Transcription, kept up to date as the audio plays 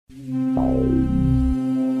Good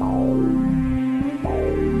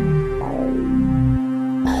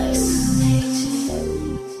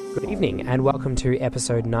evening and welcome to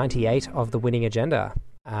episode 98 of The Winning Agenda.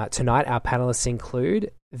 Tonight our panelists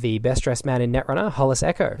include the best dressed man in Netrunner, Hollis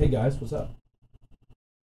Echo. Hey guys, what's up?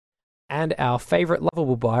 And our favourite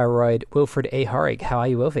lovable bioroid, Wilfred E. Horrig. How are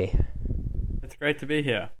you, Wilfie? It's great to be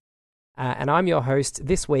here. And I'm your host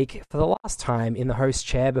this week for the last time in the host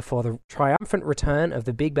chair before the triumphant return of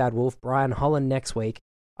the Big Bad Wolf, Brian Holland, next week.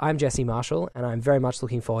 I'm Jesse Marshall, and I'm very much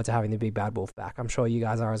looking forward to having the Big Bad Wolf back. I'm sure you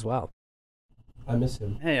guys are as well. I miss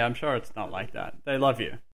him. Hey, I'm sure it's not like that. They love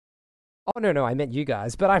you. Oh, no, I meant you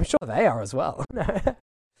guys, but I'm sure they are as well.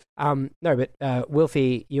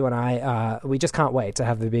 Wilfie, you and I, we just can't wait to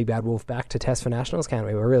have the Big Bad Wolf back to test for Nationals, can't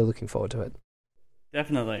we? We're really looking forward to it.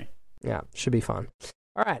 Definitely. Yeah, should be fun.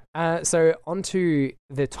 All right, so on to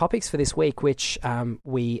the topics for this week, which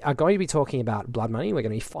we are going to be talking about Blood Money. We're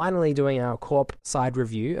going to be finally doing our Corp side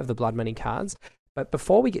review of the Blood Money cards. But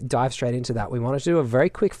before we dive straight into that, we wanted to do a very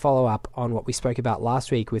quick follow-up on what we spoke about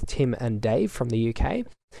last week with Tim and Dave from the UK.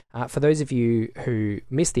 For those of you who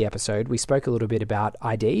missed the episode, we spoke a little bit about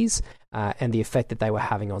IDs and the effect that they were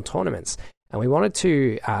having on tournaments. And we wanted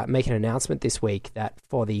to make an announcement this week that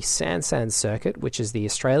for the Sansan circuit, which is the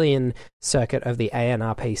Australian circuit of the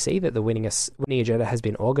ANRPC that the Winning Agenda has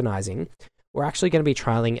been organising, we're actually going to be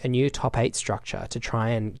trialling a new top 8 structure to try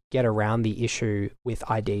and get around the issue with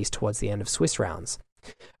IDs towards the end of Swiss rounds.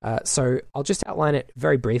 So I'll just outline it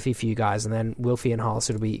very briefly for you guys, and then Wilfie and Hollis,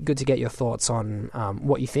 it'll be good to get your thoughts on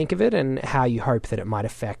what you think of it and how you hope that it might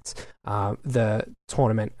affect the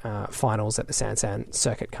tournament finals at the Sansan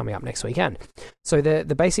circuit coming up next weekend. So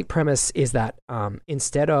the basic premise is that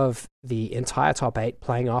instead of the entire top 8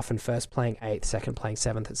 playing off and first playing 8th, second playing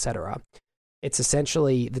 7th, etc., it's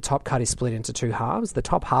essentially the top cut is split into two halves. The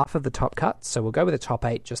top half of the top cut, so we'll go with the top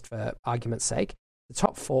 8 just for argument's sake. The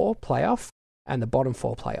top 4 playoff and the bottom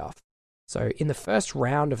 4 playoff. So in the first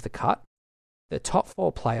round of the cut, the top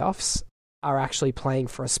 4 playoffs are actually playing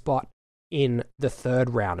for a spot in the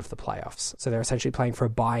third round of the playoffs. So they're essentially playing for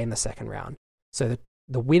a bye in the second round. So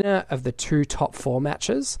the winner of the two top 4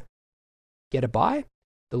 matches get a bye.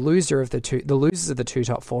 The losers of the two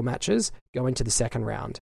top 4 matches go into the second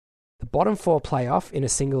round. The bottom 4 playoff in a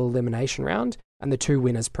single elimination round, and the 2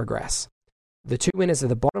 winners progress. The 2 winners of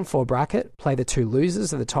the bottom 4 bracket play the 2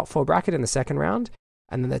 losers of the top 4 bracket in the second round,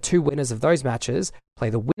 and then the 2 winners of those matches play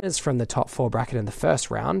the winners from the top 4 bracket in the first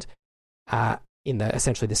round, in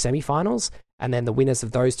essentially the semi-finals, and then the winners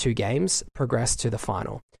of those 2 games progress to the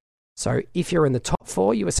final. So if you're in the top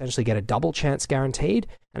 4, you essentially get a double chance guaranteed,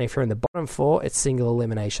 and if you're in the bottom 4, it's single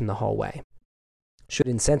elimination the whole way. Should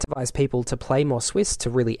incentivize people to play more Swiss to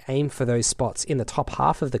really aim for those spots in the top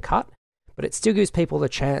half of the cut, but it still gives people the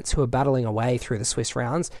chance who are battling away through the Swiss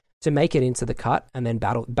rounds to make it into the cut and then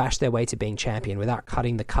bash their way to being champion without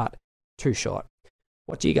cutting the cut too short.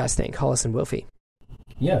 What do you guys think, Hollis and Wilfie?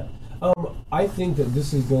 Yeah, I think that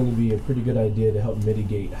this is going to be a pretty good idea to help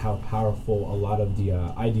mitigate how powerful a lot of the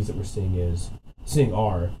IDs that we're seeing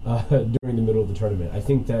are during the middle of the tournament. I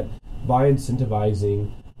think that by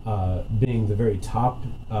incentivizing being the very top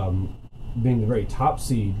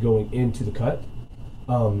seed going into the cut,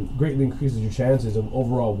 greatly increases your chances of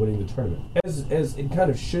overall winning the tournament, as it kind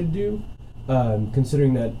of should do,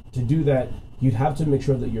 considering that to do that you'd have to make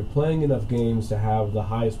sure that you're playing enough games to have the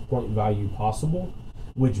highest point value possible,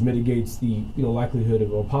 which mitigates the likelihood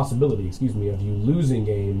of, or possibility, of you losing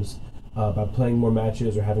games by playing more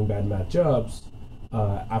matches or having bad matchups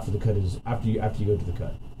after you go to the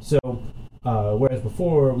cut. So whereas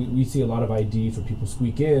before we see a lot of ID for people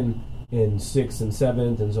squeak in 6th and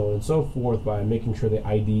 7th and so on and so forth by making sure they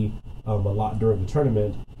ID a lot during the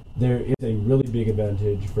tournament, there is a really big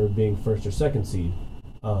advantage for being first or second seed.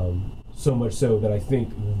 So much so that I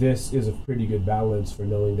think this is a pretty good balance for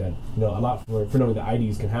knowing that for knowing that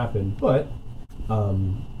IDs can happen, but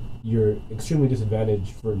you're extremely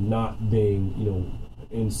disadvantaged for not being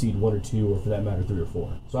in seed 1 or 2 or for that matter 3 or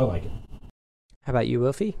 4. So I like it. How about you,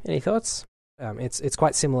 Wilfie? Any thoughts? It's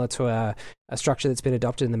quite similar to a structure that's been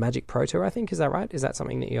adopted in the Magic Pro Tour, I think. Is that right? Is that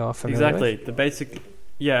something that you're familiar with? Exactly.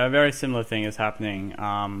 A very similar thing is happening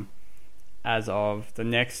as of the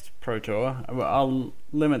next Pro Tour. I'll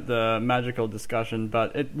limit the magical discussion,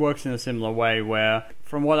 but it works in a similar way where,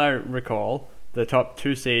 from what I recall, the top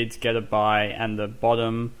 2 seeds get a bye and the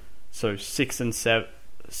bottom, so 5 and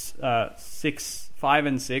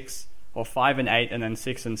 6, or 5 and 8 and then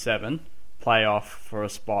 6 and 7, play off for a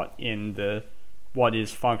spot in what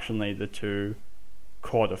is functionally the 2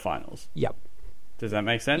 quarterfinals. Yep. Does that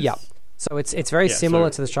make sense? Yep. So it's very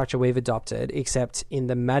similar to the structure we've adopted, except in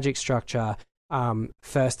the Magic structure,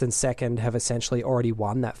 first and second have essentially already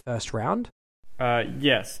won that first round?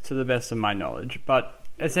 Yes, to the best of my knowledge. But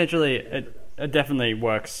essentially, it definitely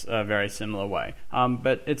works a very similar way.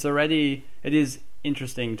 But it is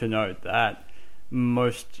interesting to note that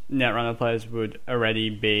most Netrunner players would already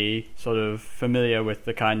be sort of familiar with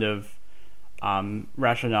the kind of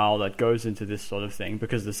rationale that goes into this sort of thing,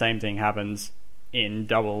 because the same thing happens in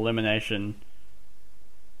double elimination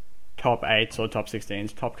top 8s or top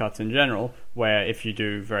 16s, top cuts in general, where if you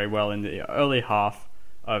do very well in the early half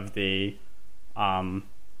of the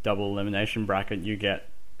double elimination bracket,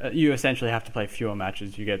 you essentially have to play fewer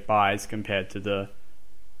matches. You get buys compared to the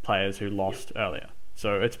players who lost earlier.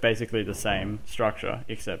 So it's basically the same structure,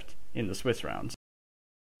 except in the Swiss rounds.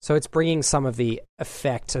 So it's bringing some of the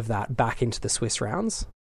effect of that back into the Swiss rounds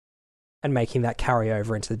and making that carry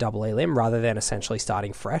over into the double elim rather than essentially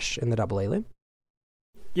starting fresh in the double elim?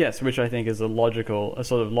 Yes, which I think is a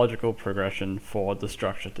sort of logical progression for the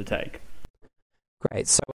structure to take. Great.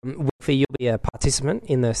 So, Wolfie, you'll be a participant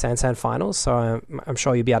in the Sansan finals, so I'm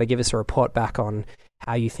sure you'll be able to give us a report back on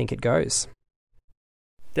how you think it goes.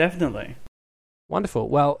 Definitely. Wonderful.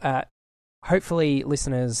 Well, hopefully,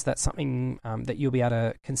 listeners, that's something that you'll be able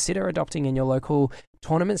to consider adopting in your local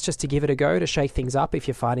tournaments, just to give it a go, to shake things up if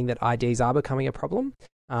you're finding that IDs are becoming a problem.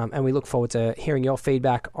 And we look forward to hearing your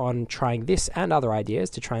feedback on trying this and other ideas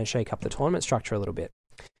to try and shake up the tournament structure a little bit.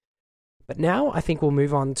 But now I think we'll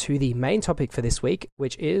move on to the main topic for this week,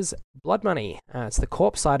 which is Blood Money. It's the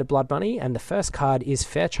Corp side of Blood Money, and the first card is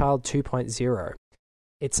Fairchild 2.0.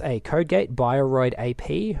 It's a Codegate Bioroid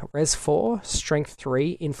AP, Res 4, Strength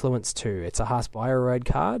 3, Influence 2. It's a Haas Bioroid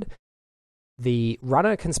card. The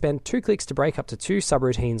runner can spend 2 clicks to break up to 2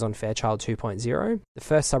 subroutines on Fairchild 2.0. The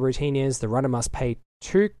first subroutine is the runner must pay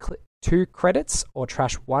 2 credits or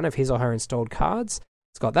trash one of his or her installed cards.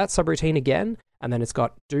 It's got that subroutine again, and then it's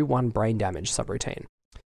got do 1 brain damage subroutine.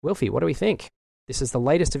 Wilfie, what do we think? This is the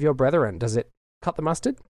latest of your brethren. Does it cut the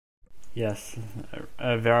mustard? Yes,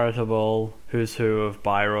 a veritable who's who of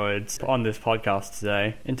bioroids on this podcast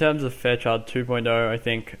today. In terms of Fairchild 2.0, I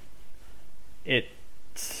think it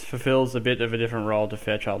fulfills a bit of a different role to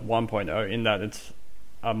Fairchild 1.0 in that it's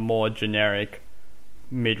a more generic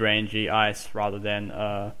mid-rangey ice rather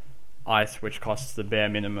than ice which costs the bare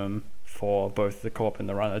minimum for both the Corp and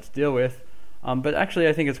the runner to deal with. But actually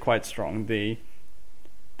I think it's quite strong. The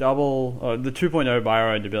 2.0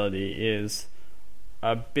 Bioroid ability is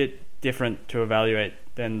a bit different to evaluate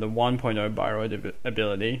than the 1.0 Bioroid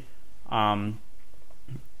ability,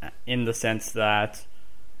 in the sense that,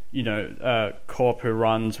 you know, a Corp who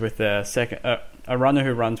runs with their a runner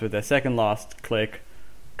who runs with their second last click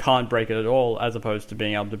can't break it at all, as opposed to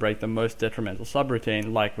being able to break the most detrimental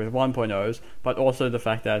subroutine like with 1.0s, but also the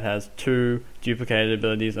fact that it has 2 duplicated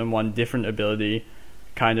abilities and 1 different ability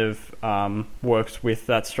kind of works with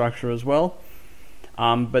that structure as well.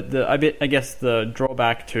 But I guess the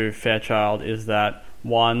drawback to Fairchild is that,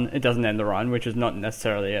 1, it doesn't end the run, which is not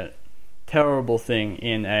necessarily a terrible thing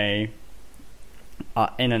in an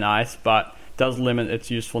ice, but does limit its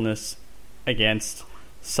usefulness against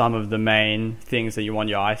some of the main things that you want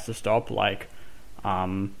your ice to stop, like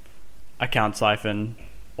account siphon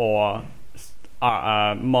or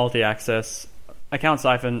multi-access, account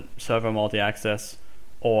siphon, server multi-access,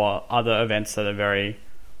 or other events that are very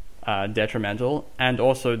detrimental, and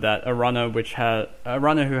also that a runner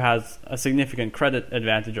who has a significant credit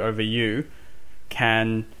advantage over you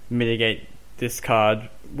can mitigate this card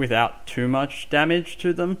without too much damage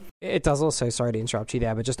to them. It does also, sorry to interrupt you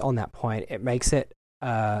there, but just on that point, it makes it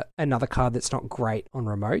another card that's not great on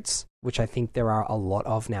remotes, which I think there are a lot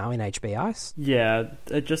of now in HB Ice. Yeah,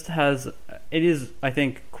 it is, I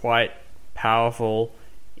think, quite powerful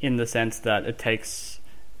in the sense that it takes,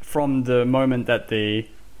 from the moment that the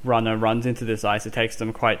runner runs into this ice, it takes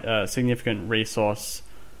them quite a significant resource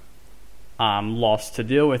loss to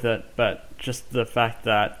deal with it, but just the fact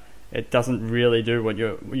that it doesn't really do what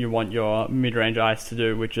you want your mid-range ice to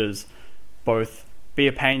do, which is both be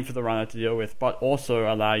a pain for the runner to deal with, but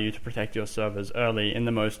also allow you to protect your servers early in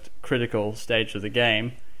the most critical stage of the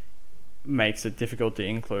game, makes it difficult to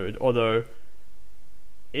include. Although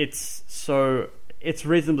it's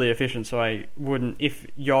reasonably efficient, so I wouldn't, if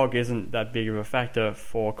Yogg isn't that big of a factor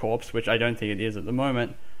for Corps, which I don't think it is at the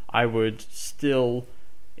moment, I would still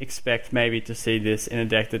expect maybe to see this in a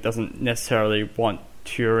deck that doesn't necessarily want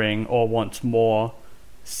Turing or wants more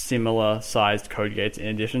similar sized code gates in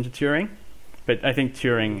addition to Turing. But I think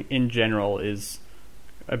Turing in general is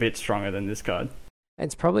a bit stronger than this card.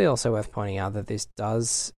 It's probably also worth pointing out that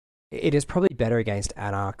it is probably better against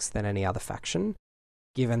Anarchs than any other faction,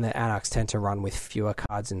 given that Anarchs tend to run with fewer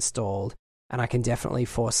cards installed, And I can definitely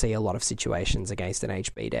foresee a lot of situations against an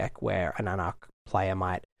HB deck where an Anarch player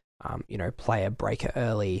might, play a breaker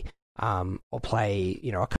early, or play,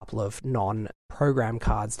 a couple of non-program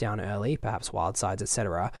cards down early, perhaps wild sides,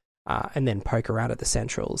 etc., and then poke around at the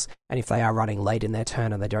centrals. And if they are running late in their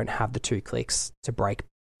turn and they don't have the 2 clicks to break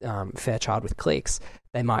Fairchild with clicks,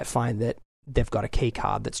 they might find that they've got a key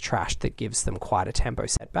card that's trashed that gives them quite a tempo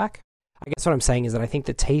setback. I guess what I'm saying is that I think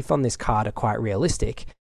the teeth on this card are quite realistic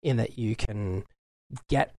in that you can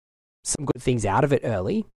get some good things out of it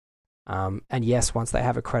early. And yes, once they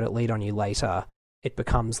have a credit lead on you later, it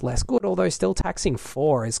becomes less good, although still taxing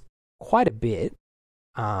 4 is quite a bit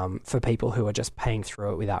for people who are just paying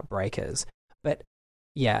through it without breakers. But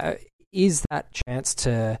yeah, is that chance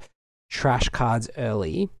to trash cards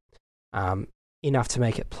early enough to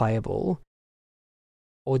make it playable?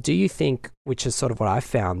 Or do you think, which is sort of what I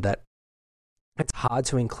found, that it's hard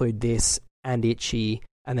to include this and Itchy,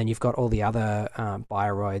 and then you've got all the other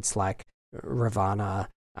Bioroids like Ravana,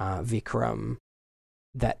 Vikram,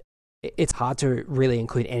 that it's hard to really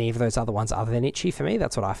include any of those other ones other than Itchy for me?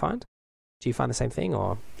 That's what I find. Do you find the same thing,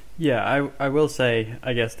 or...? Yeah, I will say,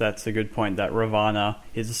 I guess that's a good point, that Ravana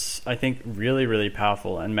is, I think, really, really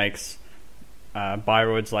powerful and makes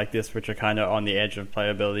Bioroids like this, which are kind of on the edge of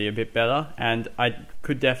playability, a bit better. And I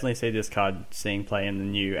could definitely see this card seeing play in the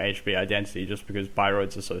new HB Identity, just because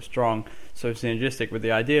Bioroids are so strong, so synergistic with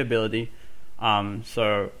the idea ability.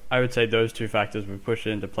 So I would say those 2 factors would push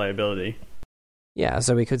it into playability. Yeah,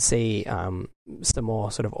 so we could see some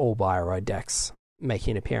more sort of all Bioroid decks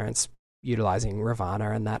making an appearance utilizing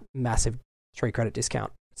Ravana and that massive 3 credit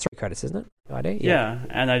discount. It's 3 credits, isn't it? The idea? Yeah,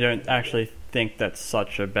 and I don't actually think that's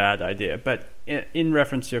such a bad idea. But in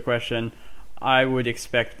reference to your question, I would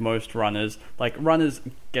expect most runners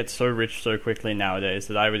get so rich so quickly nowadays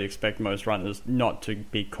that I would expect most runners not to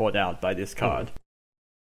be caught out by this card.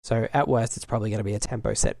 So at worst, it's probably going to be a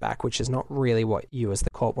tempo setback, which is not really what you as the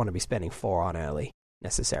corp want to be spending 4 on early,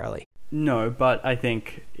 necessarily. No, but I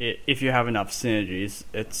think if you have enough synergies,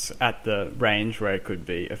 it's at the range where it could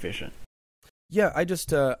be efficient. Yeah,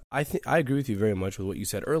 I agree with you very much with what you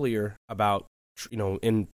said earlier about,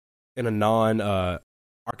 in a non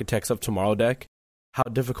Architects of Tomorrow deck, how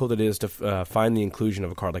difficult it is to find the inclusion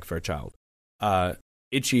of a card like Fairchild.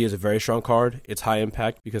 Itchy is a very strong card. It's high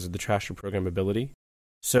impact because of the trash reprogrammability.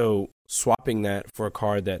 So swapping that for a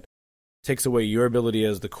card that takes away your ability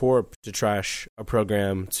as the corp to trash a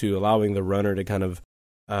program to allowing the runner to kind of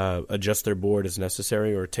adjust their board as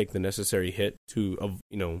necessary or take the necessary hit to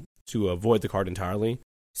avoid the card entirely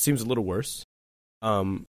seems a little worse.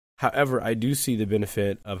 However, I do see the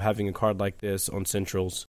benefit of having a card like this on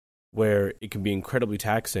Centrals, where it can be incredibly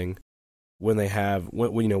taxing when they have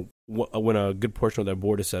when a good portion of their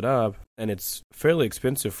board is set up, and it's fairly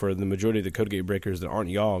expensive for the majority of the code gate breakers that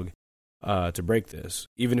aren't Yogg to break this.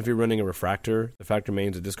 Even if you're running a Refractor, the fact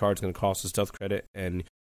remains that this card is going to cost a stealth credit, and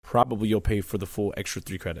probably you'll pay for the full extra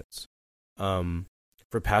 3 credits.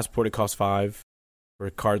 For Passport, it costs 5. For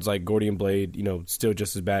cards like Gordian Blade, still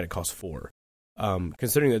just as bad, it costs 4.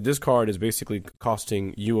 Considering that this card is basically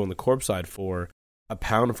costing you on the corp side for a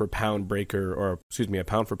pound for pound breaker, or a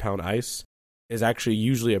pound for pound ice, is actually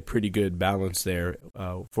usually a pretty good balance there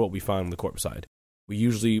for what we find on the corp side. We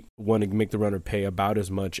usually want to make the runner pay about as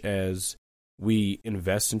much as we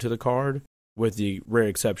invest into the card, with the rare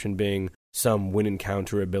exception being some win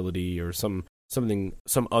encounter ability or some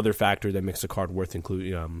other factor that makes the card worth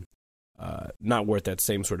including not worth that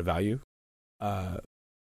same sort of value.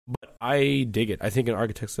 But I dig it. I think in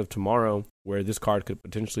Architects of Tomorrow, where this card could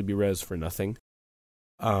potentially be res for nothing,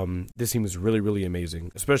 this seems really, really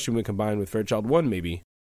amazing, especially when combined with Fairchild 1, maybe,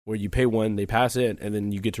 where you pay 1, they pass it, and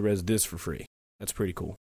then you get to res this for free. That's pretty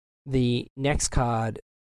cool. The next card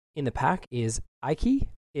in the pack is Aiki.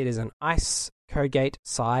 It is an Ice Code Gate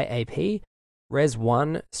Psi AP, res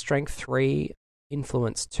 1, strength 3,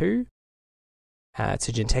 influence 2. It's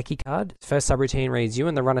a Jinteki card. First subroutine reads, you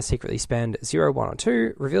and the runner secretly spend 0, 1, or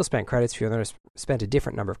 2. Reveal spent credits. If you and the runner spent a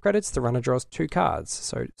different number of credits, the runner draws 2 cards.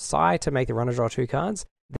 So Psi to make the runner draw 2 cards.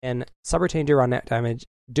 Then subroutine do 1 net damage.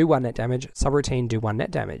 Subroutine do 1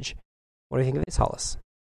 net damage. What do you think of this, Hollis?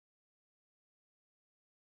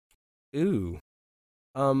 Ooh.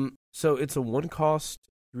 So it's a 1 cost,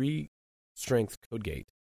 3 strength code gate.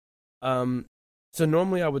 So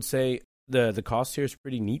normally I would say the cost here is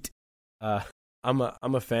pretty neat. I'm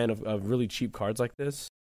a fan of really cheap cards like this,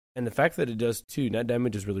 and the fact that it does 2 net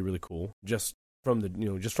damage is really, really cool. Just from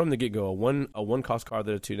the get go, a one cost card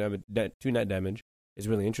that does 2 net damage is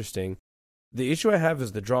really interesting. The issue I have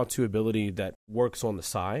is the draw 2 ability that works on the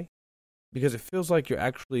Psi, because it feels like you're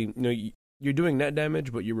actually you're doing net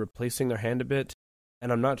damage, but you're replacing their hand a bit.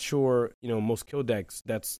 and I'm not sure, most kill decks,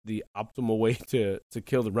 that's the optimal way to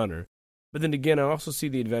kill the runner. But then again, I also see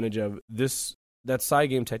the advantage of that side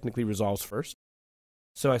game technically resolves first.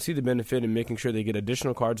 So I see the benefit in making sure they get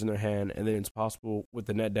additional cards in their hand, and then it's possible with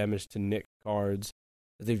the net damage to nick cards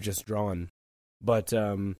that they've just drawn. But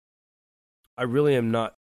I really am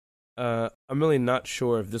not. I'm really not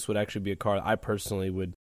sure if this would actually be a card I personally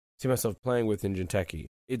would see myself playing with in Jinteki.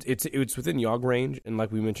 It's within Yogg range, and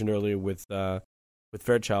like we mentioned earlier with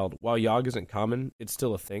Fairchild, while Yogg isn't common, it's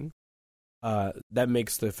still a thing. That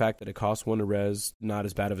makes the fact that it costs 1 to res not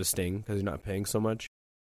as bad of a sting because you're not paying so much.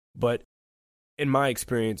 But in my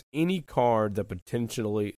experience, any card that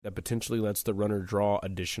potentially lets the runner draw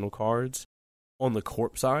additional cards on the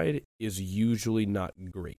corp side is usually not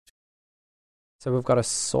great. So we've got a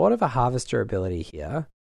sort of a harvester ability here,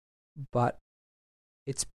 but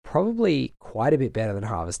it's probably quite a bit better than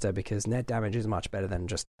harvester because net damage is much better than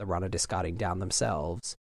just the runner discarding down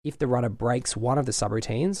themselves. If the runner breaks one of the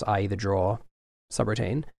subroutines, i.e. the draw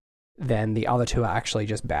subroutine, then the other two are actually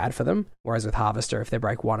just bad for them. Whereas with harvester, if they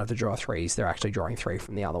break one of the draw 3s, they're actually drawing 3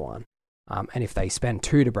 from the other one. And if they spend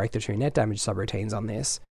 2 to break the 2 net damage subroutines on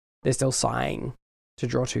this, they're still sighing to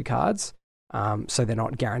draw 2 cards, so they're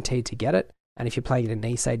not guaranteed to get it. And if you're playing in an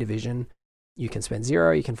Issei division, you can spend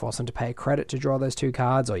 0, you can force them to pay a credit to draw those 2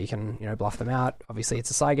 cards, or you can, bluff them out. Obviously, it's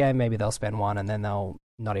a side game, maybe they'll spend 1 and then they'll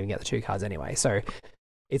not even get the 2 cards anyway. So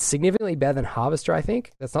it's significantly better than harvester, I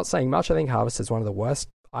think. That's not saying much. I think harvester is one of the worst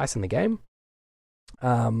ice in the game.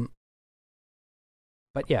 But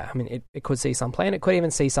yeah, I mean, it could see some play, and it could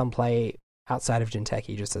even see some play outside of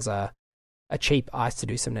Jinteki just as a cheap ice to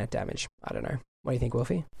do some net damage. I don't know. What do you think,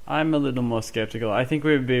 Wolfie? I'm a little more skeptical. I think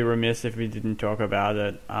we'd be remiss if we didn't talk about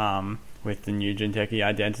it with the new Jinteki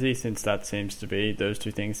identity, since those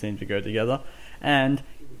two things seem to go together. And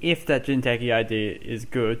if that Jinteki idea is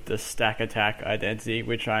good, the stack attack identity,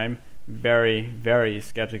 which I'm very, very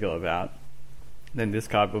skeptical about, then this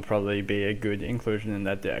card will probably be a good inclusion in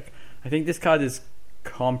that deck. I think this card is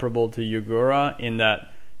comparable to Yugura in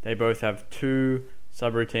that they both have 2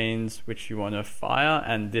 subroutines which you want to fire,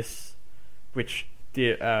 and this which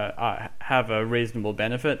have a reasonable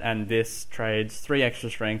benefit, and this trades 3 extra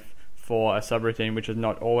strength for a subroutine which is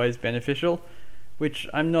not always beneficial, which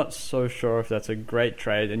I'm not so sure if that's a great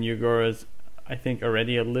trade, and Yugura's, I think,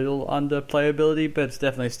 already a little under playability, but it's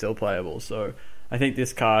definitely still playable. So I think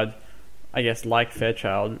this card, I guess, like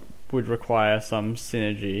Fairchild, would require some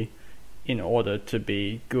synergy in order to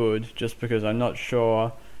be good, just because I'm not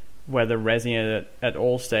sure whether rezzing it at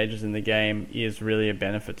all stages in the game is really a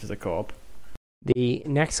benefit to the corp. The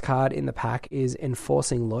next card in the pack is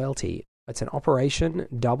Enforcing Loyalty. It's an operation,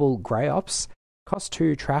 double Grey Ops, cost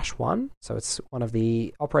 2, trash 1, so it's one of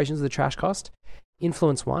the operations of the trash cost.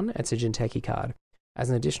 Influence 1, it's a Jinteki card. As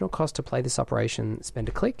an additional cost to play this operation, spend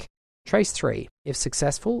a click. Trace 3, if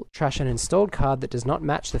successful, trash an installed card that does not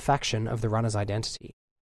match the faction of the runner's identity.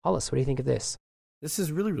 Hollis, what do you think of this? This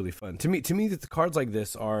is really, really fun. To me, the cards like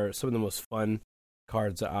this are some of the most fun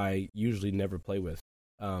cards that I usually never play with.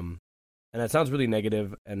 And that sounds really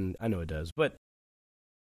negative, and I know it does, but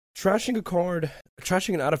trashing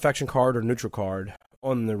an out-of-faction card or neutral card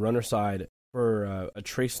on the runner side for a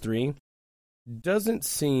Trace 3 doesn't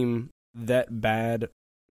seem that bad,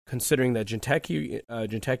 considering that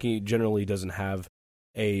Jinteki generally doesn't have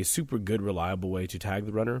a super good, reliable way to tag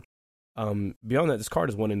the runner. Beyond that, this card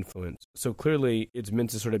is 1 influence, so clearly it's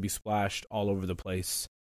meant to sort of be splashed all over the place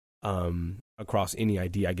across any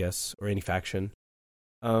ID, I guess, or any faction.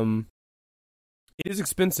 It is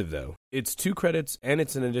expensive, though. It's 2 credits, and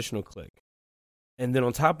it's an additional click. And then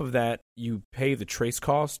on top of that, you pay the trace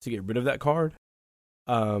cost to get rid of that card.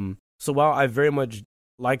 So while I very much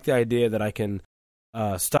like the idea that I can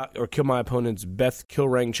stop or kill my opponent's Beth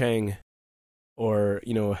Kilrang Chang, or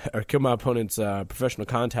kill my opponent's professional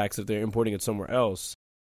contacts if they're importing it somewhere else,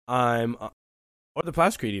 or the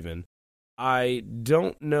Plascrete even, I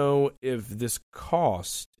don't know if this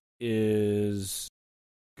cost is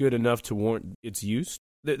good enough to warrant its use.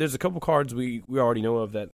 There's a couple cards we already know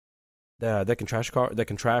of that can trash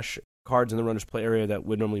cards in the runner's play area that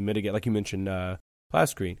would normally mitigate, like you mentioned,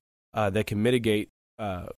 Plascrete, that can mitigate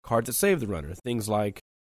cards that save the runner. Things like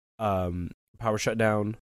Power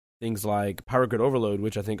Shutdown, things like Power Grid Overload,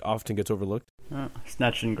 which I think often gets overlooked.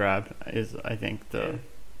 Snatch and Grab is, I think, the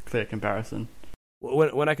clear comparison.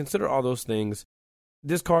 When I consider all those things,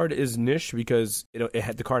 this card is niche because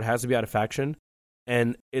the card has to be out of faction.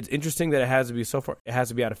 And it's interesting that it has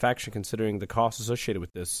to be out of faction, considering the cost associated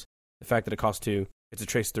with this. The fact that it costs 2, it's a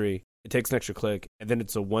Trace 3, it takes an extra click, and then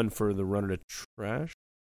it's a 1 for the runner to trash.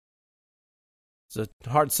 It's a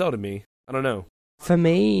hard sell to me. I don't know. For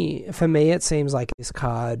me, it seems like this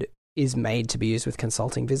card is made to be used with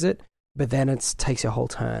Consulting Visit, but then it takes your whole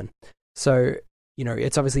turn. So,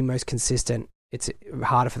 it's obviously most consistent. It's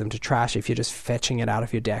harder for them to trash if you're just fetching it out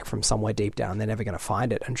of your deck from somewhere deep down. They're never going to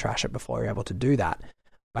find it and trash it before you're able to do that.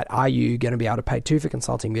 But are you going to be able to pay 2 for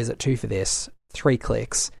Consulting Visit, 2 for this, 3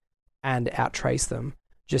 clicks, and outtrace them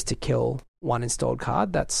just to kill one installed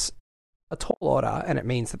card? That's a tall order, and it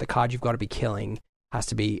means that the card you've got to be killing has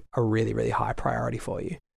to be a really, really high priority for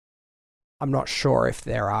you. I'm not sure if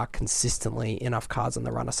there are consistently enough cards on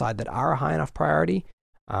the runner side that are a high enough priority.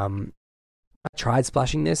 I tried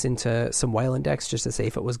splashing this into some Wayland decks just to see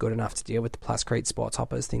if it was good enough to deal with the Plascrete, Sports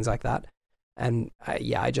Hoppers, things like that. And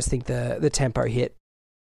I just think the tempo hit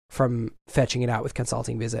from fetching it out with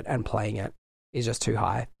Consulting Visit and playing it is just too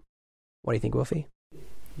high. What do you think, Wolfie?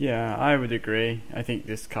 Yeah, I would agree. I think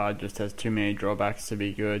this card just has too many drawbacks to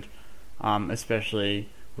be good, especially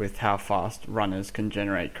with how fast runners can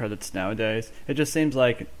generate credits nowadays. It just seems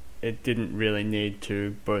like it didn't really need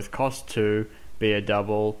to both cost 2, be a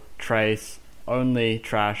double, trace, only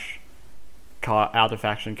trash out of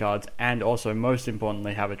faction cards, and also most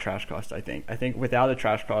importantly have a trash cost. I think without a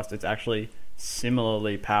trash cost, it's actually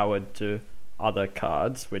similarly powered to other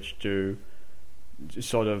cards which do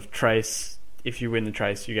sort of trace. If you win the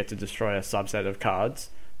trace, you get to destroy a subset of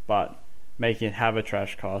cards, but making it have a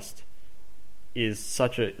trash cost is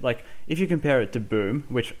such a, like, if you compare it to Boom,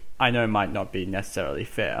 which I know might not be necessarily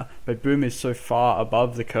fair, but Boom is so far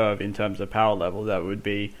above the curve in terms of power level that it would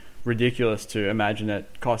be ridiculous to imagine it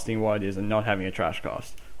costing what it is and not having a trash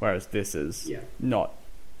cost, whereas this is not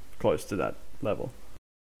close to that level.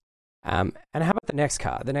 And how about the next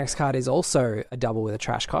card? The next card is also a double with a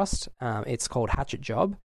trash cost. It's called Hatchet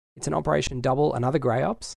Job. It's an operation double, another Grey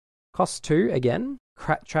Ops. Costs 2 again.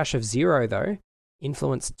 Trash of 0 though.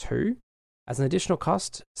 Influence 2. As an additional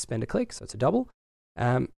cost, spend a click, so it's a double.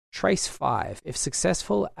 Trace 5. If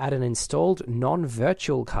successful, add an installed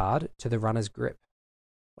non-virtual card to the runner's grip.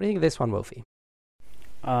 What do you think of this one, Wolfie?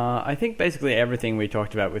 I think basically everything we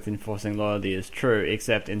talked about with enforcing loyalty is true,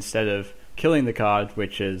 except instead of killing the card,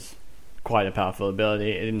 which is quite a powerful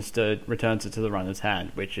ability, it instead returns it to the runner's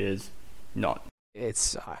hand, which is not.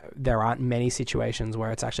 It's there aren't many situations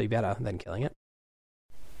where it's actually better than killing it.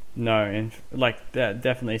 No, and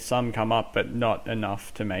definitely some come up, but not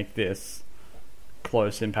enough to make this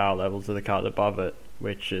close in power level to the card above it,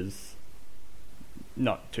 which is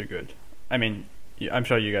not too good. I mean, I'm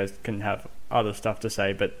sure you guys can have other stuff to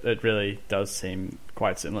say, but it really does seem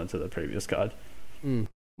quite similar to the previous card.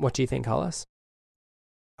 What do you think, Hollis?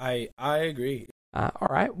 I agree. All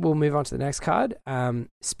right, we'll move on to the next card.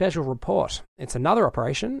 Special Report. It's another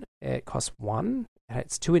operation. It costs 1.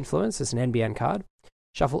 It's 2 influence. It's an NBN card.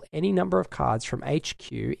 Shuffle any number of cards from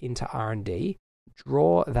HQ into R&D.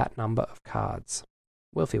 Draw that number of cards.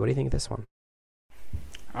 Wilfie, what do you think of this one?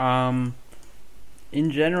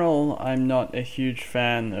 In general, I'm not a huge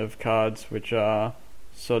fan of cards which are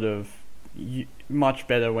sort of much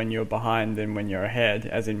better when you're behind than when you're ahead,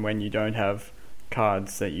 as in when you don't have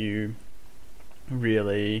cards that you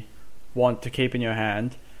really want to keep in your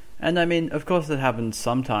hand. And I mean, of course that happens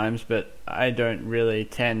sometimes, but I don't really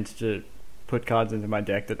tend to put cards into my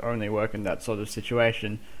deck that only work in that sort of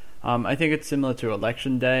situation. I think it's similar to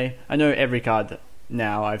Election Day. I know every card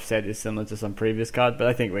now I've said is similar to some previous card, but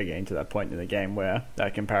I think we're getting to that point in the game where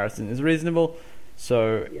that comparison is reasonable.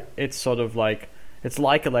 So it's sort of like, it's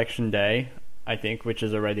like Election Day, I think, which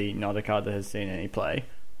is already not a card that has seen any play,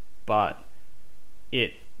 but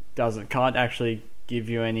it can't actually give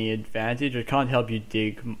you any advantage. It can't help you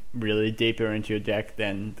dig really deeper into your deck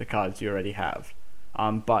than the cards you already have.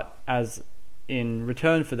 But as in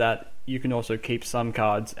return for that, you can also keep some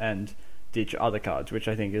cards and ditch other cards, which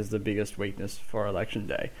I think is the biggest weakness for Election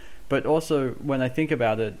Day. But also, when I think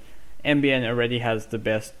about it, MBN already has the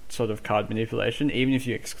best sort of card manipulation. Even if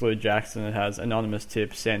you exclude Jackson, it has Anonymous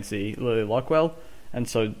Tip, Sensi, Lily Lockwell. And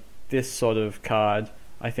so this sort of card,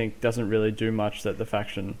 I think, doesn't really do much that the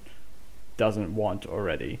faction doesn't want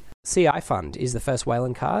already. CI Fund is the first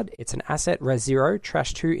Wayland card. It's an asset, res 0,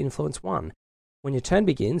 trash 2, influence 1. When your turn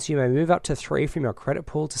begins, you may move up to 3 from your credit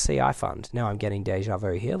pool to CI Fund. Now I'm getting deja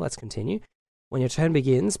vu here. Let's continue. When your turn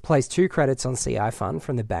begins, place 2 credits on CI Fund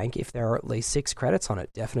from the bank if there are at least 6 credits on it.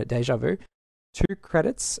 Definite deja vu. 2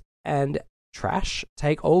 credits and trash.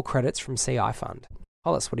 Take all credits from CI Fund.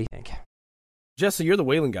 Hollis, what do you think? Jesse, you're the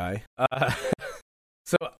Wayland guy.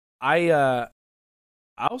 So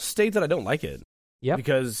I'll state that I don't like it. Yep.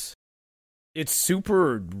 Because it's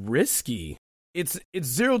super risky. It's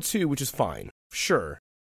 0-2, which is fine. Sure.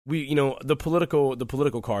 The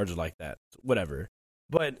political cards are like that. Whatever.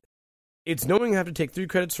 But It's knowing I have to take 3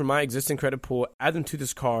 credits from my existing credit pool, add them to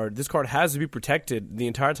this card. This card has to be protected the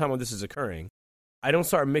entire time while this is occurring. I don't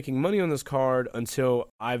start making money on this card until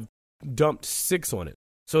I've dumped 6 on it.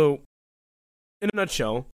 So, in a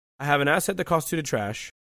nutshell, I have an asset that costs 2 to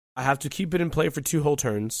trash. I have to keep it in play for 2 whole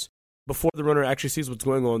turns. Before the runner actually sees what's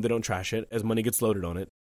going on, they don't trash it, as money gets loaded on it.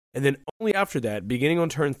 And then only after that, beginning on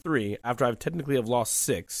turn 3, after I've technically have lost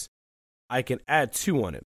 6, I can add 2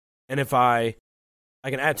 on it. And if I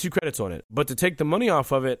can add 2 credits on it. But to take the money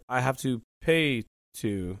off of it, I have to pay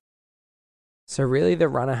 2. So really the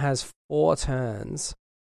runner has 4 turns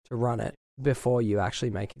to run it before you actually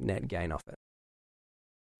make a net gain off it.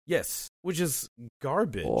 Yes, which is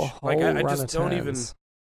garbage. 4 whole I runner just don't even. turns.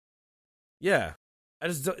 Yeah,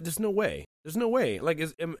 there's no way. There's no way. Like,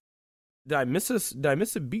 did I miss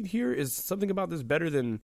a beat here? Is something about this better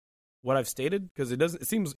than what I've stated? Because it doesn't.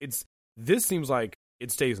 This seems like it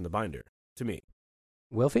stays in the binder to me.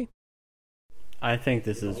 Wilfie? I think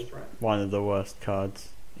this is one of the worst cards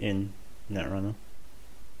in Netrunner.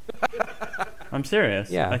 I'm serious.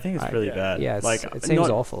 Yeah, I think it's really bad. Yeah, like, it seems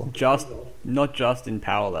awful. Not just in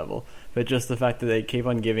power level, but just the fact that they keep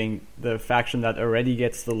on giving the faction that already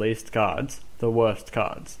gets the least cards the worst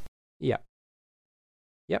cards. Yep.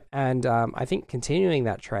 And I think continuing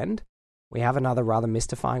that trend, we have another rather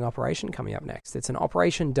mystifying operation coming up next. It's an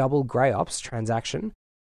Operation Double Grey Ops transaction.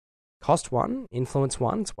 Cost 1, influence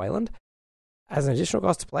 1, it's Wayland. As an additional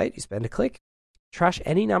cost to play it, you spend a click, trash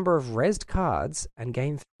any number of rezzed cards, and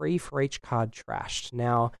gain 3 for each card trashed.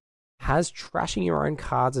 Now, has trashing your own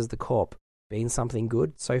cards as the corp been something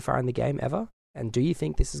good so far in the game ever? And do you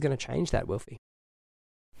think this is going to change that, Wilfie?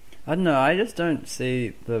 I don't know, I just don't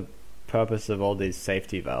see the purpose of all these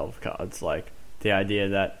safety valve cards. Like, the idea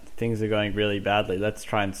that things are going really badly, let's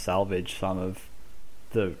try and salvage some of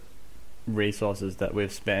the resources that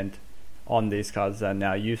we've spent on these cards that are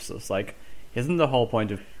now useless. Like, isn't the whole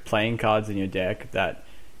point of playing cards in your deck that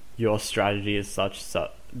your strategy is such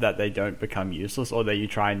that they don't become useless, or that you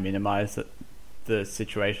try and minimize the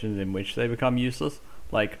situations in which they become useless?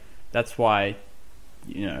 Like, that's why,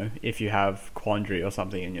 you know, if you have Quandary or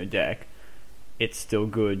something in your deck, it's still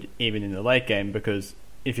good even in the late game, because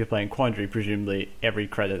if you're playing Quandary, presumably every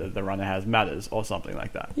credit that the runner has matters, or something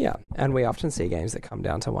like that. Yeah, and we often see games that come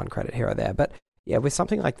down to 1 credit here or there. But yeah, with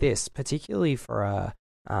something like this, particularly for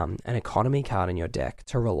an economy card in your deck,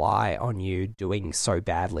 to rely on you doing so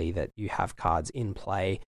badly that you have cards in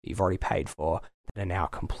play that you've already paid for that are now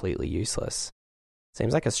completely useless,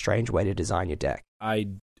 seems like a strange way to design your deck. I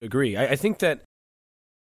agree. I think that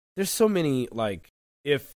there's so many, like,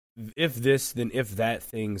 if this, then if that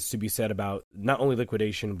things to be said about not only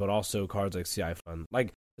liquidation, but also cards like CI Fund.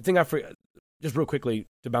 Like, the thing just real quickly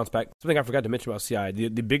to bounce back, something I forgot to mention about CI,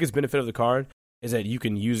 the biggest benefit of the card is that you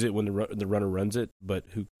can use it when the runner runs it, but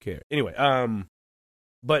who cares? Anyway,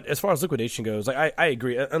 but as far as liquidation goes, like, I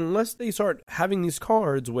agree. Unless they start having these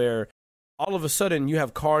cards where all of a sudden you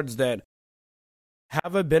have cards that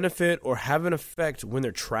have a benefit or have an effect when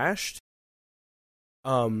they're trashed,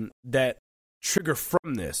 that trigger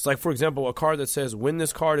from this. Like, for example, a card that says when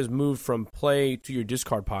this card is moved from play to your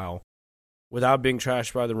discard pile without being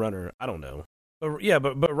trashed by the runner. I don't know. But yeah,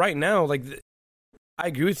 but right now, like, I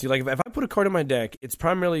agree with you. Like, if I put a card in my deck, it's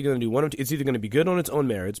primarily going to do one of two. It's either going to be good on its own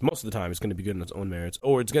merits. Most of the time, it's going to be good on its own merits,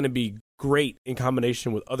 or it's going to be great in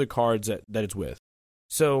combination with other cards that it's with.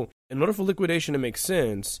 So, in order for liquidation to make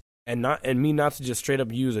sense, and me not to just straight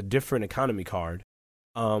up use a different economy card,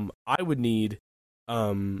 I would need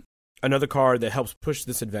another card that helps push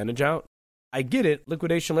this advantage out. I get it.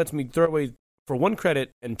 Liquidation lets me throw away for 1 credit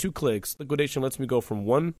and 2 clicks. Liquidation lets me go from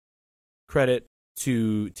 1 credit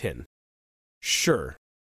to 10. Sure,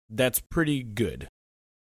 that's pretty good.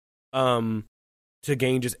 To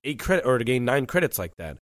gain just 8 credit, or to gain 9 credits like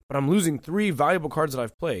that. But I'm losing 3 valuable cards that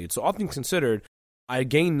I've played. So all things considered, I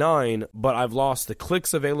gain 9, but I've lost the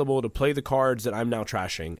clicks available to play the cards that I'm now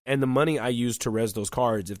trashing, and the money I used to res those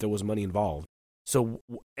cards if there was money involved. So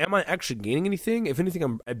am I actually gaining anything? If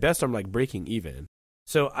anything, at best I'm like breaking even.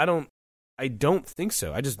 So I don't think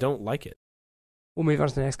so. I just don't like it. We'll move on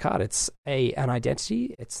to the next card. It's an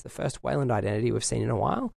identity. It's the first Wayland identity we've seen in a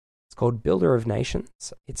while. It's called Builder of Nations.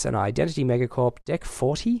 It's an identity megacorp, deck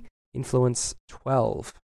 40, influence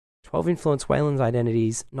 12. 12 influence Wayland's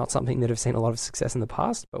identities, not something that have seen a lot of success in the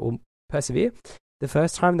past, but we'll persevere. The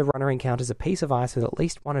first time the runner encounters a piece of ice with at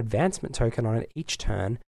least 1 advancement token on it each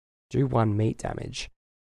turn, do 1 meat damage.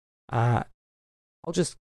 I'll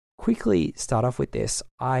just quickly start off with this.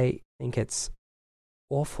 I think it's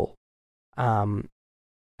awful.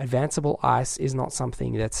 Advanceable ice is not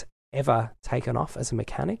something that's ever taken off as a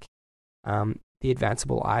mechanic. the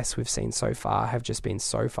advanceable ice we've seen so far have just been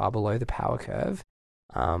so far below the power curve.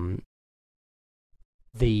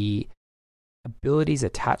 The abilities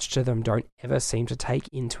attached to them don't ever seem to take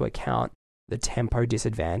into account the tempo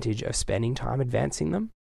disadvantage of spending time advancing them,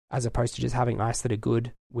 as opposed to just having ice that are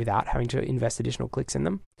good without having to invest additional clicks in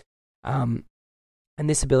them. And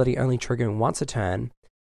this ability only triggering once a turn,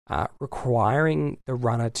 requiring the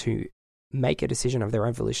runner to make a decision of their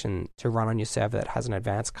own volition to run on your server that has an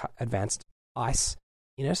advanced ice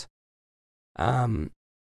in it, and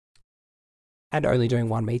only doing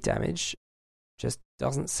 1 meat damage, just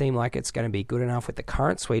doesn't seem like it's going to be good enough with the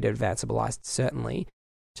current suite of advanceable ice, certainly,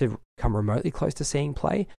 to come remotely close to seeing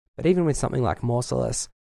play. But even with something like Morcellus,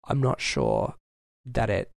 I'm not sure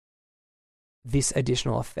that this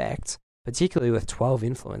additional effect, particularly with 12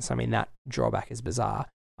 influence, I mean, that drawback is bizarre.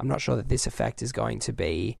 I'm not sure that this effect is going to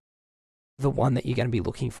be the one that you're going to be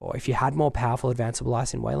looking for. If you had more powerful advanceable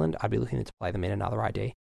ice in Wayland, I'd be looking to play them in another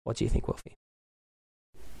ID. What do you think, Wolfie?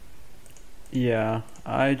 Yeah,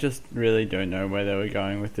 I just really don't know where they were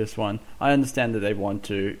going with this one. I understand that they want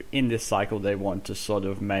to, in this cycle, they want to sort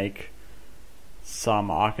of make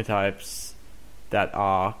some archetypes that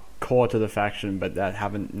are core to the faction, but that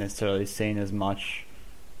haven't necessarily seen as much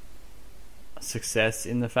success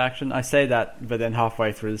in the faction. I say that, but then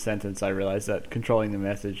halfway through the sentence I realize that controlling the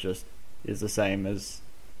message just is the same as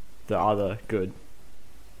the other good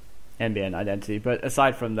NBN identity. But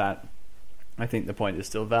aside from that, I think the point is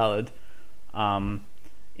still valid.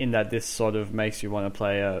 In that this sort of makes you want to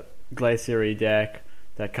play a Glaciary deck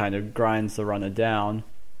that kind of grinds the runner down,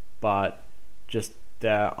 but just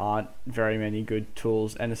there aren't very many good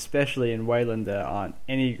tools, and especially in Wayland there aren't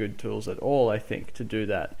any good tools at all, I think, to do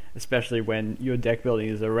that, especially when your deck building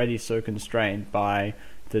is already so constrained by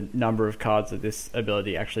the number of cards that this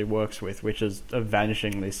ability actually works with, which is a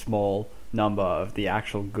vanishingly small number of the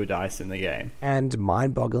actual good ice in the game. And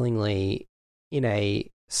mind-bogglingly, in a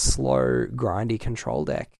slow, grindy control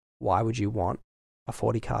deck, why would you want a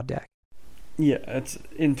 40-card deck? Yeah, it's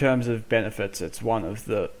in terms of benefits, it's one of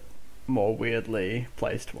the more weirdly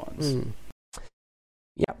placed ones.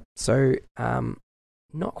 Yep. So,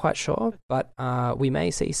 not quite sure, but we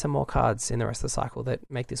may see some more cards in the rest of the cycle that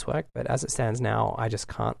make this work. But as it stands now, I just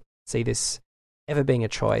can't see this ever being a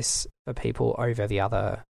choice for people over the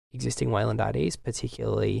other existing Wayland IDs,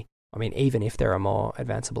 particularly, I mean, even if there are more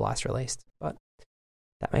advanceable ice released. But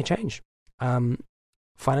that may change.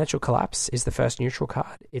 Financial Collapse is the first neutral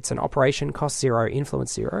card. It's an operation, cost 0,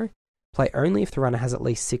 influence 0. Play only if the runner has at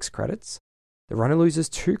least 6 credits. The runner loses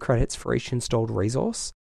 2 credits for each installed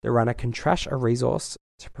resource. The runner can trash a resource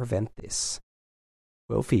to prevent this.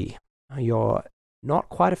 Wilfie, you're not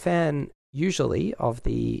quite a fan, usually, of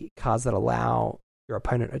the cards that allow your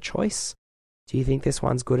opponent a choice. Do you think this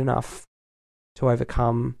one's good enough to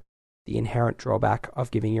overcome the inherent drawback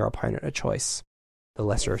of giving your opponent a choice? The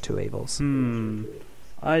lesser of two evils.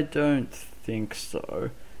 I don't think so.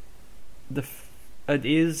 It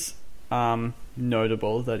is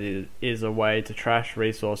notable that it is a way to trash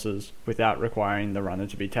resources without requiring the runner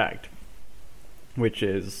to be tagged, which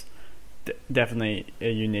is definitely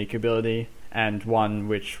a unique ability, and one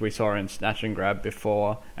which we saw in Snatch and Grab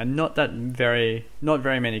before, and not very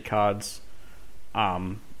many cards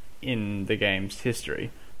in the game's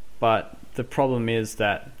history. But the problem is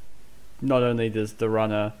that not only does the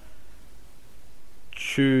runner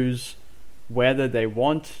choose whether they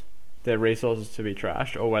want their resources to be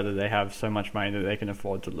trashed or whether they have so much money that they can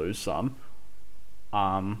afford to lose some,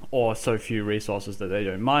 or so few resources that they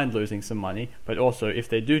don't mind losing some money, but also if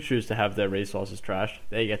they do choose to have their resources trashed,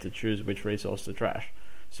 they get to choose which resource to trash.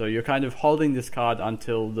 So you're kind of holding this card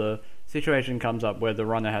until the situation comes up where the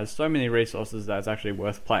runner has so many resources that it's actually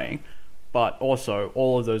worth playing, but also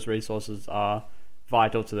all of those resources are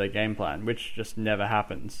vital to their game plan, which just never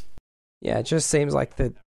happens. Yeah, it just seems like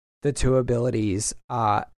the two abilities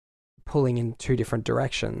are pulling in two different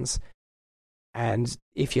directions. And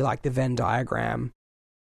if you like the Venn diagram,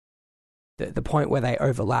 the point where they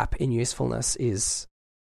overlap in usefulness is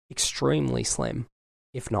extremely slim,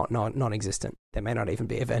 if not non-existent. There may not even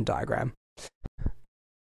be a Venn diagram.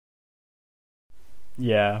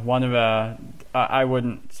 Yeah, I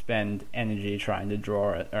wouldn't spend energy trying to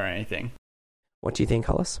draw it or anything. What do you think,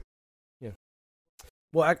 Hollis? Yeah.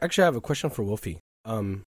 Well, actually, I have a question for Wolfie.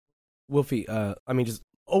 Wolfie, I mean, just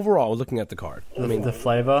overall, looking at the card. I mean, the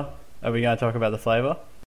flavor. Are we going to talk about the flavor?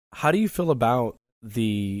 How do you feel about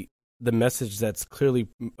the message that's clearly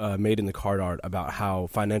made in the card art about how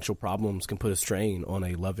financial problems can put a strain on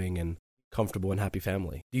a loving and comfortable and happy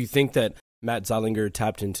family? Do you think that Matt Zollinger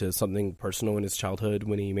tapped into something personal in his childhood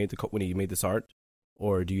when he made this art,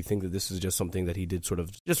 or do you think that this is just something that he did sort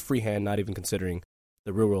of just freehand, not even considering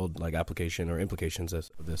the real world like application or implications of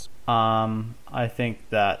this? I think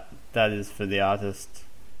that is for the artist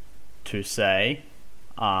to say,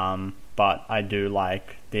 but I do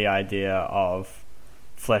like the idea of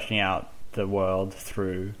fleshing out the world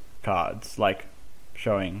through cards, like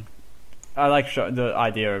showing. I like the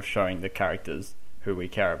idea of showing the characters who we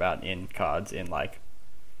care about in cards, in like,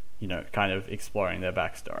 kind of exploring their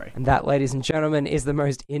backstory. And that, ladies and gentlemen, is the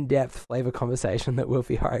most in-depth flavor conversation that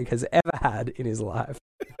Wilfie Horrig has ever had in his life.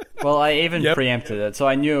 Well, I even preempted it, so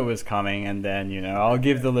I knew it was coming, and then, I'll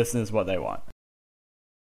give the listeners what they want.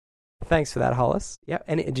 Thanks for that, Hollis. Yeah,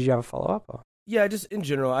 and did you have a follow-up? Or? Yeah, just in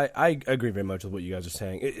general, I agree very much with what you guys are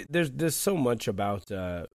saying. There's so much about...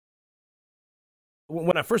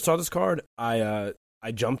 when I first saw this card, I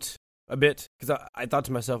jumped a bit, because I thought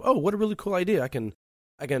to myself, oh, what a really cool idea. I can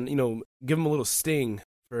give them a little sting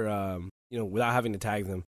for, without having to tag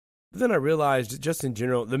them. But then I realized, just in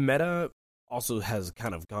general, the meta also has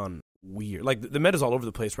kind of gone weird. Like, the meta's all over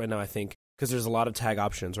the place right now, I think, because there's a lot of tag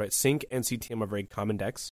options, right? Sync and CTM are very common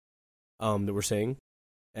decks that we're seeing.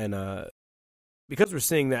 And because we're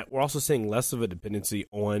seeing that, we're also seeing less of a dependency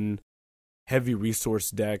on heavy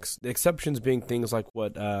resource decks. The exceptions being things like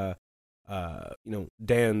what,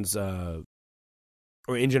 Dan's, or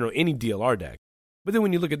in general, any DLR deck. But then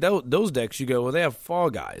when you look at those decks, you go, well, they have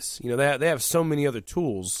Fall Guys. They have so many other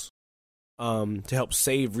tools to help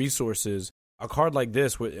save resources. A card like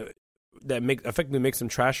this that effectively makes them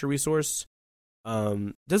trash a resource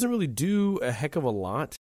doesn't really do a heck of a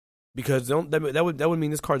lot, because that would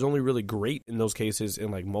mean this card's only really great in those cases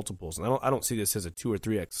in like multiples. And I don't see this as a 2 or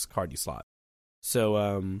 3x card you slot.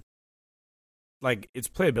 So like its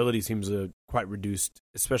playability seems quite reduced,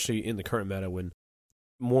 especially in the current meta when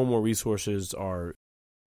more and more resources are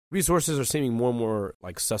seeming more and more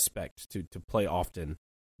like suspect to play often,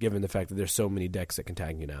 given the fact that there's so many decks that can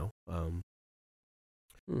tag you now.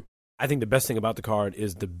 I think the best thing about the card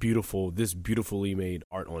is this beautifully made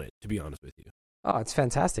art on it, to be honest with you. Oh, it's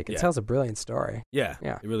fantastic. It tells a brilliant story. Yeah,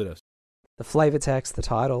 it really does. The flavor text, the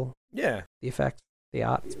title, the effect, the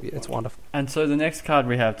art, it's wonderful. And so the next card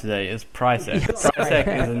we have today is Pryceck.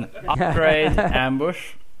 Pryceck is an upgrade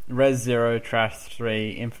ambush. Res 0, Trash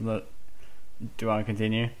 3, Infinite... Do I want to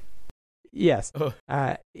continue? Yes.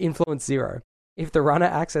 Influence 0. If the runner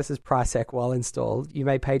accesses Pryceck while installed, you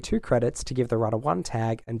may pay 2 credits to give the runner 1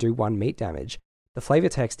 tag and do 1 meat damage. The flavor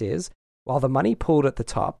text is, while the money pooled at the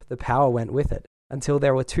top, the power went with it, until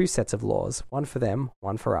there were 2 sets of laws, one for them,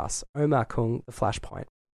 one for us. Omar Kung, the Flashpoint.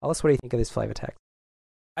 Alice, what do you think of this flavor text?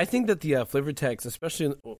 I think that the flavor text,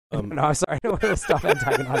 especially... No, sorry, I don't want to stop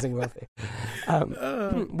antagonizing Wilfie.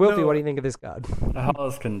 Wilfie, what do you think of this card?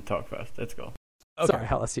 Hollis can talk first. Let's go. Okay. Sorry,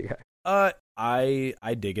 Hollis, you go. I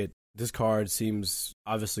dig it. This card seems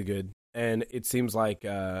obviously good, and it seems like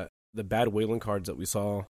the bad Wayland cards that we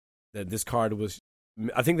saw, that this card was...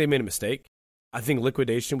 I think they made a mistake. I think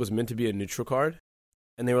Liquidation was meant to be a neutral card,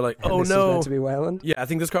 and they were like, and oh this no. was meant to be Wayland? Yeah, I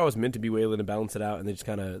think this card was meant to be Wayland and balance it out, and they just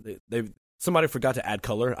kind of... Somebody forgot to add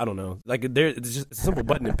color. I don't know. Like it's just a simple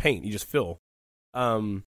button in paint. You just fill. But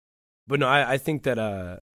no, I think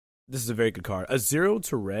that this is a very good card. A 0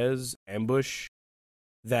 to res ambush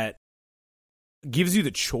that gives you the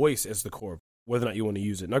choice as the corp whether or not you want to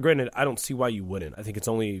use it. Now, granted, I don't see why you wouldn't. I think it's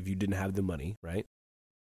only if you didn't have the money, right?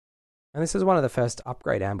 And this is one of the first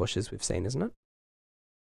upgrade ambushes we've seen, isn't it?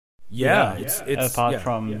 Yeah, it's apart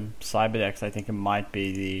from Cyberdex, I think it might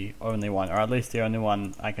be the only one, or at least the only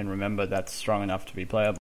one I can remember that's strong enough to be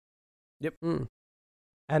playable. Yep.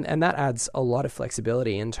 And that adds a lot of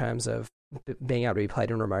flexibility in terms of being able to be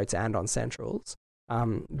played in remotes and on centrals.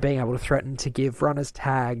 Being able to threaten to give runners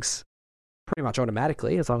tags pretty much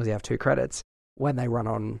automatically, as long as you have 2 credits, when they run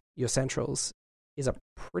on your centrals, is a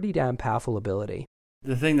pretty damn powerful ability.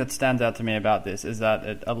 The thing that stands out to me about this is that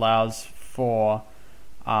it allows for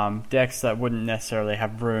decks that wouldn't necessarily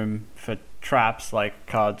have room for traps, like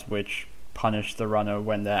cards which punish the runner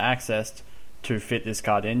when they're accessed, to fit this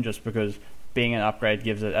card in, just because being an upgrade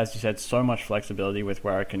gives it, as you said, so much flexibility with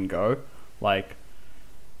where it can go. Like,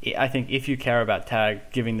 I think if you care about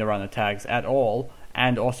giving the runner tags at all,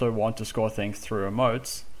 and also want to score things through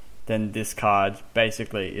emotes, then this card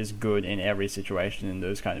basically is good in every situation in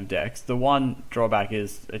those kind of decks. The one drawback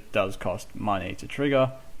is it does cost money to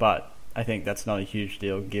trigger, but I think that's not a huge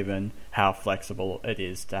deal given how flexible it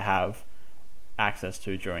is to have access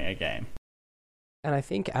to during a game. And I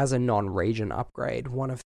think as a non-region upgrade,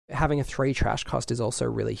 having a 3 trash cost is also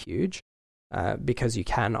really huge, because you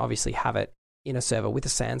can obviously have it in a server with a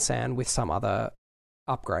Sansan with some other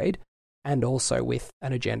upgrade, and also with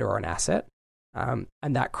an agenda or an asset. And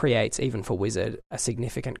that creates, even for Wizard, a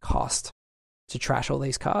significant cost to trash all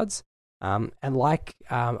these cards. And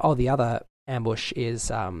the other ambush is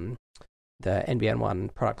the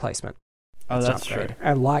NBN1 product placement. Oh, that's true.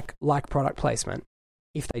 And like product placement,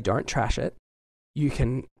 if they don't trash it, you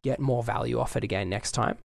can get more value off it again next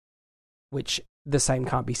time, which the same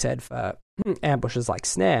can't be said for ambushes like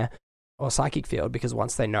Snare or Psychic Field, because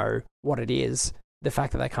once they know what it is, the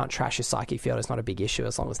fact that they can't trash your Psychic Field is not a big issue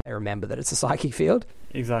as long as they remember that it's a Psychic Field.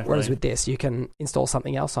 Exactly. Whereas with this, you can install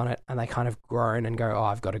something else on it and they kind of groan and go, oh,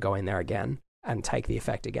 I've got to go in there again and take the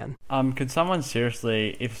effect again. Can someone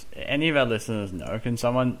seriously, if any of our listeners know, can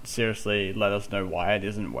someone seriously let us know why it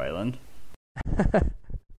isn't Wayland?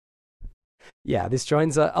 Yeah, this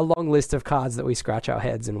joins a long list of cards that we scratch our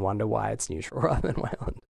heads and wonder why it's neutral rather than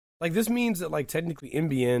Wayland. Like, this means that, like, technically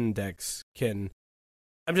NBN decks can...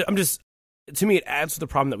 I'm just to me, it adds to the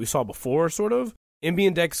problem that we saw before, sort of.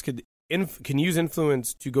 NBN decks can use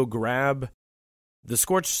Influence to go grab the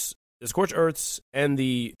Scorch Earths and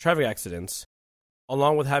the Traffic Accidents,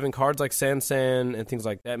 along with having cards like Sansan and things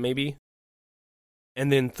like that, maybe,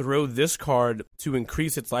 and then throw this card to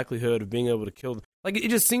increase its likelihood of being able to kill them. Like, it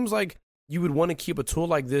just seems like you would want to keep a tool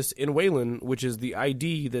like this in Wayland, which is the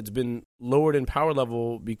ID that's been lowered in power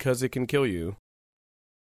level because it can kill you,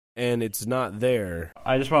 and it's not there.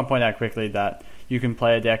 I just want to point out quickly that you can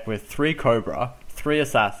play a deck with 3 Cobra, 3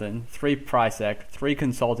 Assassin, 3 Prysec, 3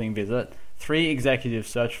 Consulting Visit, 3 Executive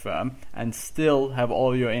Search Firm, and still have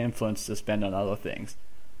all your influence to spend on other things,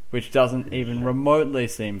 which doesn't even remotely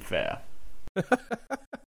seem fair.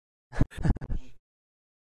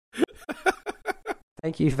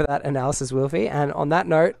 Thank you for that analysis, Wilfie. And on that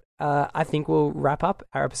note, I think we'll wrap up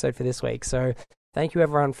our episode for this week. So thank you,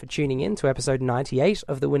 everyone, for tuning in to episode 98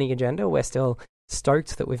 of The Winning Agenda. We're still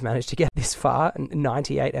stoked that we've managed to get this far.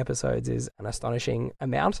 98 episodes is an astonishing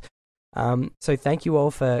amount. So thank you all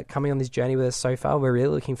for coming on this journey with us so far. We're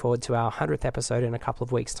really looking forward to our 100th episode in a couple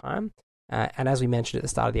of weeks' time. And as we mentioned at the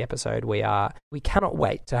start of the episode, we cannot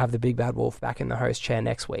wait to have the Big Bad Wolf back in the host chair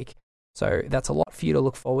next week. So that's a lot for you to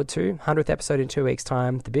look forward to. 100th episode in 2 weeks'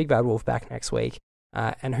 time, the Big Bad Wolf back next week.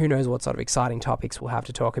 And who knows what sort of exciting topics we'll have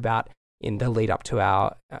to talk about in the lead up to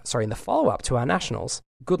in the follow-up to our Nationals.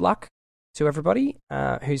 Good luck to everybody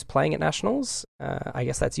who's playing at Nationals. I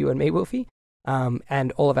guess that's you and me, Wolfie,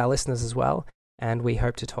 and all of our listeners as well. And we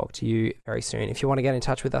hope to talk to you very soon. If you want to get in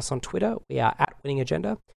touch with us on Twitter, we are at Winning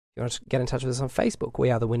Agenda. If you want to get in touch with us on Facebook,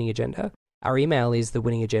 we are The Winning Agenda. Our email is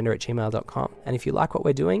thewinningagenda@gmail.com. And if you like what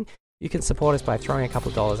we're doing, you can support us by throwing a couple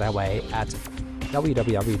of dollars our way at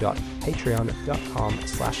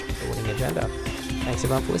www.patreon.com/thewinningagenda. Thanks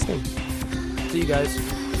everyone for listening. See you guys.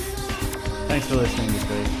 Thanks for listening this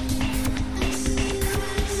week.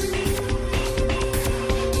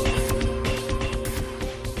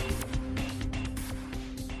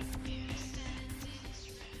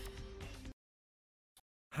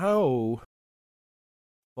 How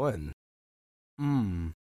fun.